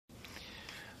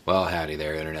Well, howdy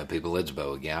there, Internet people. It's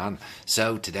Bo again.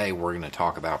 So, today we're going to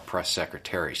talk about Press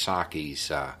Secretary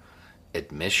Psaki's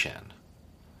admission.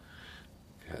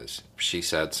 Because she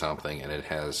said something and it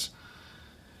has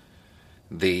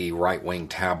the right wing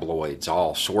tabloids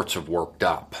all sorts of worked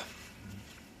up.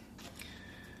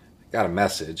 Got a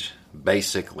message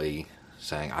basically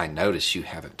saying, I notice you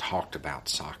haven't talked about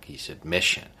Psaki's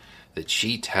admission that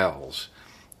she tells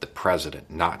the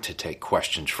president not to take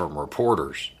questions from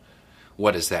reporters.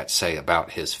 What does that say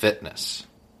about his fitness?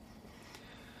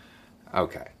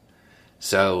 Okay,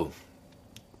 so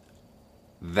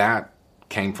that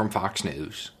came from Fox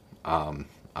News,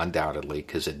 undoubtedly,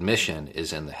 because admission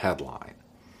is in the headline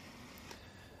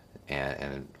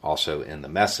and also in the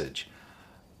message.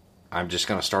 I'm just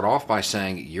going to start off by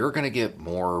saying you're going to get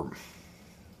more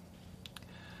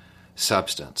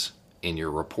substance in your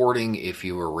reporting if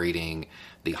you were reading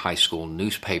the high school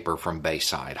newspaper from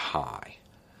Bayside High.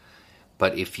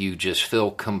 But if you just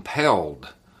feel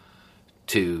compelled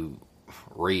to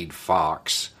read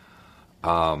Fox,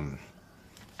 you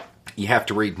have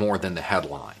to read more than the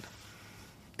headline.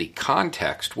 The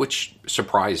context, which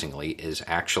surprisingly is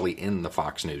actually in the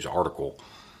Fox News article,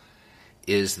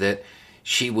 is that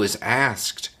she was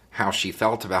asked how she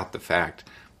felt about the fact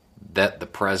that the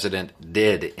president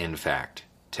did, in fact,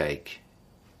 take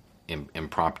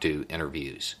impromptu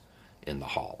interviews in the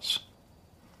halls.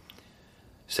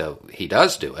 So he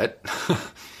does do it,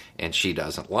 and she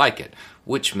doesn't like it,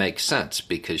 which makes sense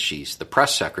because she's the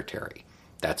press secretary.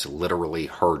 That's literally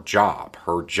her job.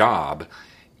 Her job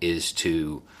is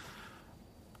to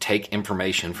take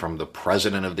information from the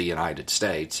President of the United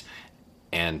States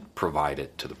and provide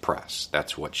it to the press.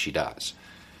 That's what she does.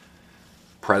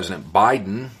 President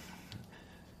Biden,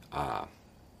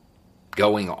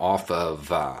 going off of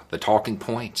the talking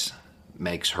points,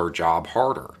 makes her job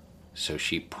harder. So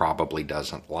she probably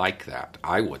doesn't like that.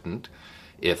 I wouldn't.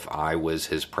 If I was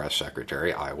his press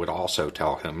secretary, I would also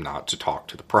tell him not to talk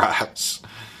to the press.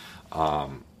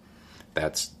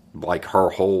 That's like her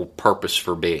whole purpose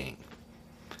for being.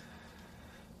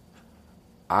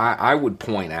 I would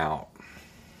point out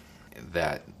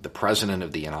that the President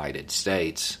of the United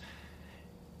States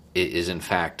is in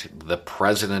fact the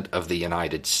President of the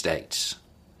United States.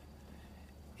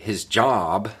 His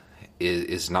job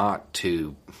is not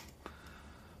to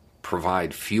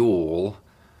provide fuel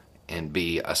and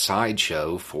be a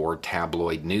sideshow for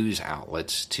tabloid news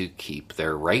outlets to keep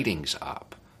their ratings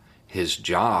up. His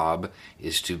job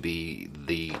is to be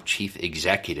the chief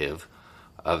executive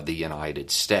of the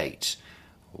United States,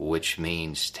 which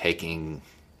means taking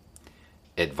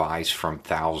advice from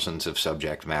thousands of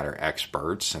subject matter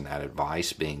experts and that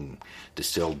advice being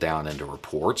distilled down into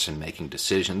reports and making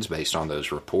decisions based on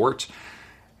those reports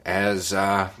as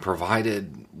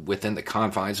provided within the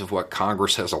confines of what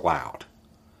Congress has allowed.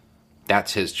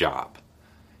 That's his job.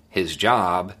 His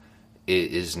job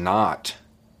is not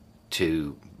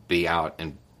to be out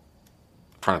in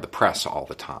front of the press all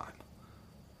the time.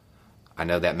 I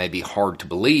know that may be hard to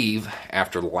believe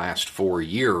after the last 4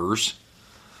 years,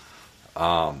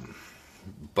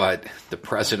 but the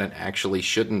president actually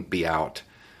shouldn't be out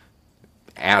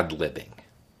ad-libbing.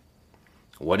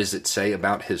 What does it say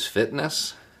about his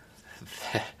fitness?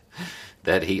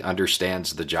 That he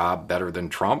understands the job better than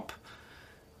Trump?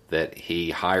 That he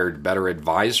hired better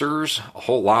advisors? A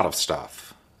whole lot of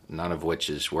stuff, none of which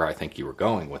is where I think you were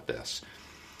going with this.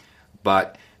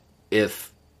 But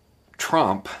if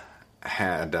Trump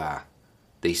had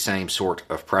the same sort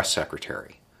of press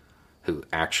secretary who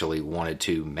actually wanted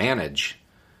to manage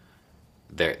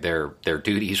their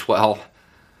duties well,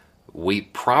 we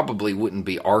probably wouldn't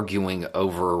be arguing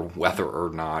over whether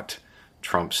or not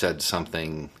Trump said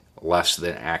something less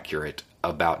than accurate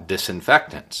about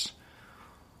disinfectants.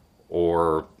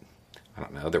 Or, I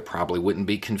don't know, there probably wouldn't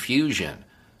be confusion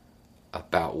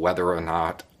about whether or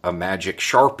not a magic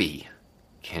Sharpie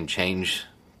can change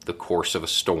the course of a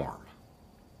storm.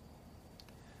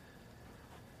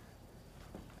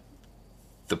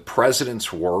 The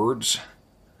president's words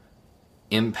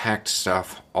impact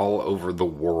stuff all over the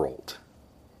world.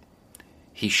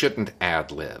 He shouldn't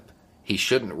ad-lib. He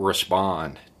shouldn't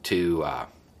respond to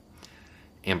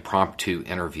impromptu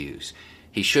interviews.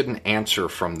 He shouldn't answer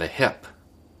from the hip.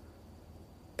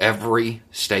 Every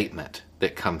statement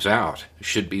that comes out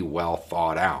should be well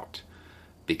thought out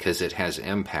because it has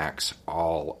impacts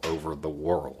all over the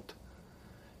world.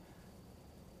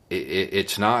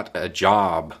 It's not a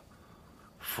job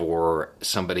for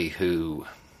somebody who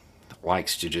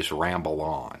likes to just ramble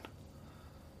on,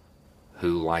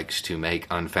 who likes to make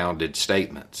unfounded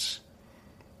statements,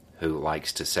 who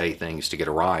likes to say things to get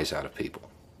a rise out of people.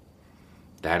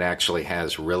 that actually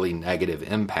has really negative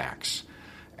impacts,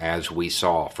 as we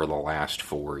saw for the last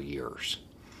 4 years.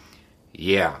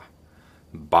 Yeah,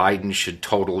 Biden should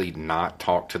totally not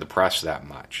talk to the press that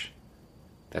much.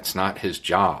 That's not his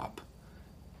job.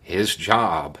 His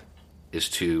job is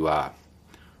to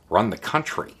run the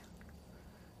country.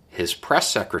 His press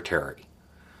secretary,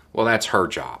 well, that's her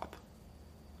job.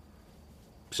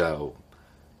 So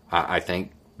I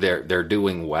think they're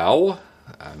doing well.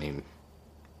 I mean,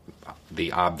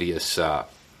 the obvious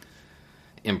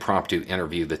impromptu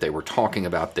interview that they were talking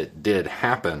about that did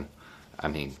happen, I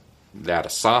mean, that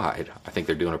aside, I think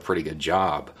they're doing a pretty good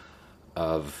job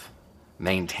of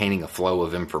maintaining a flow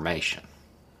of information.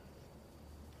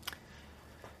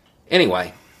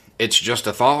 Anyway, it's just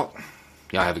a thought.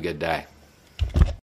 Y'all have a good day.